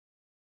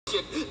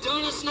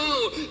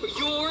Snow,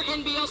 your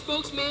NBL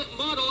spokesman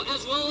model,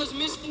 as well as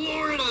Miss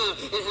Florida.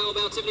 And how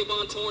about Tiffany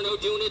Bontorno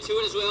doing it to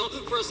it as well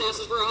for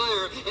Assassins for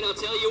Hire? And I'll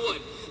tell you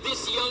what,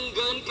 this young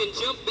gun can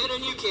jump better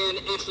than you can.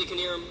 Ashley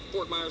Kinnear,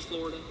 Fort Myers,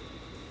 Florida.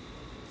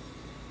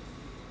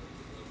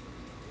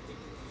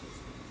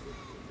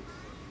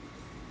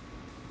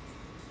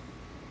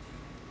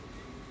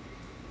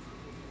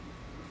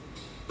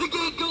 The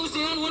gate goes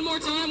down one more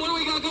time. What do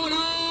we got going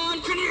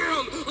on? Kinnear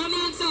on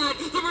the inside.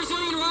 The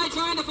Brazilian ride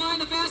trying to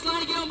find the fast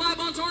line to get on by.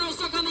 Bontorno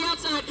stuck on the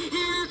outside.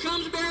 Here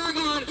comes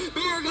Barragon.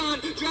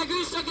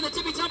 Dragoo stuck in the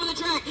tippy top of the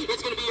track.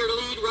 It's going to be your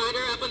lead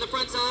rider up on the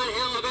front side.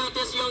 How about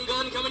this young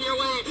gun coming your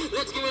way?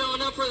 Let's give it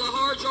on up for the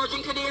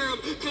hard-charging Kinnear.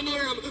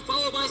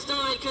 Followed by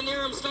Stein.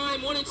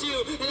 Stein, 1 and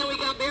 2. And then we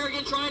got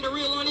Barragan trying to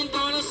reel on in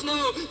Donna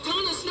Snow.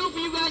 Donna Snow, for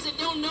you guys that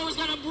don't know, has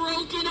got a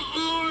broken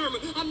arm.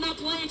 I'm not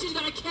playing. She's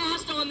got a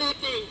cast on that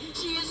thing.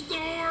 She is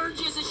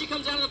gorgeous as she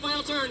comes out of the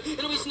final turn.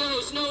 It'll be Snow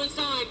and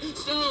Stein.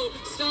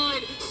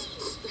 Stein.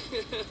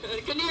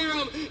 Kinnear,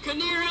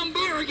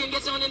 Barragan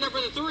gets on in there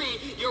for the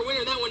 3. Your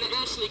winner, that one,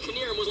 Ashley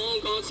Kinnear, was long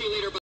gone. See you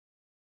later. Bye.